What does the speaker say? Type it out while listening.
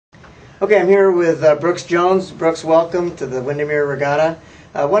Okay, I'm here with Brooks Jones. Brooks, welcome to the Windermere Regatta.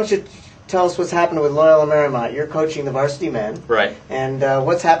 Why don't you tell us what's happened with Loyola Marymount? You're coaching the varsity men. Right. And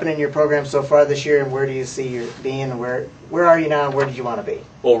what's happened in your program so far this year, and where do you see you being, and where are you now, and where did you want to be?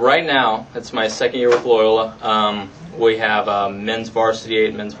 Well, right now, it's my second year with Loyola. We have men's varsity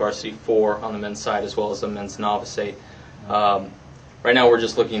 8, men's varsity 4 on the men's side, as well as the men's novice 8. Right now, we're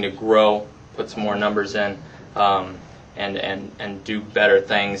just looking to grow, put some more numbers in, and do better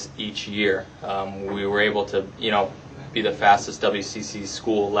things each year. We were able to, be the fastest WCC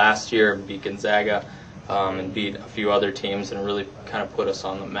school last year, beat Gonzaga, and beat a few other teams, and really kind of put us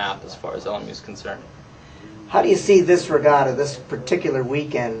on the map as far as LMU is concerned. How do you see this regatta, this particular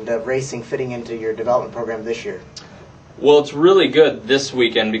weekend of racing, fitting into your development program this year? Well, it's really good this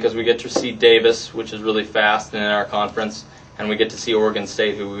weekend because we get to see Davis, which is really fast and in our conference, and we get to see Oregon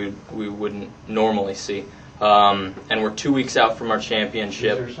State, who we wouldn't normally see. And we're 2 weeks out from our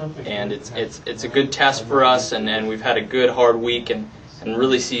championship, and it's a good test for us, and we've had a good hard week, and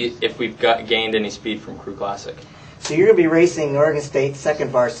really see if we've gained any speed from Crew Classic. So you're going to be racing Oregon State second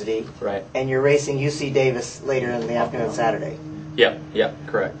varsity, right? And you're racing UC Davis later in the afternoon on Saturday. Yep,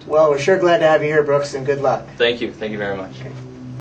 correct. Well, we're sure glad to have you here, Brooks, and good luck. Thank you very much. Okay.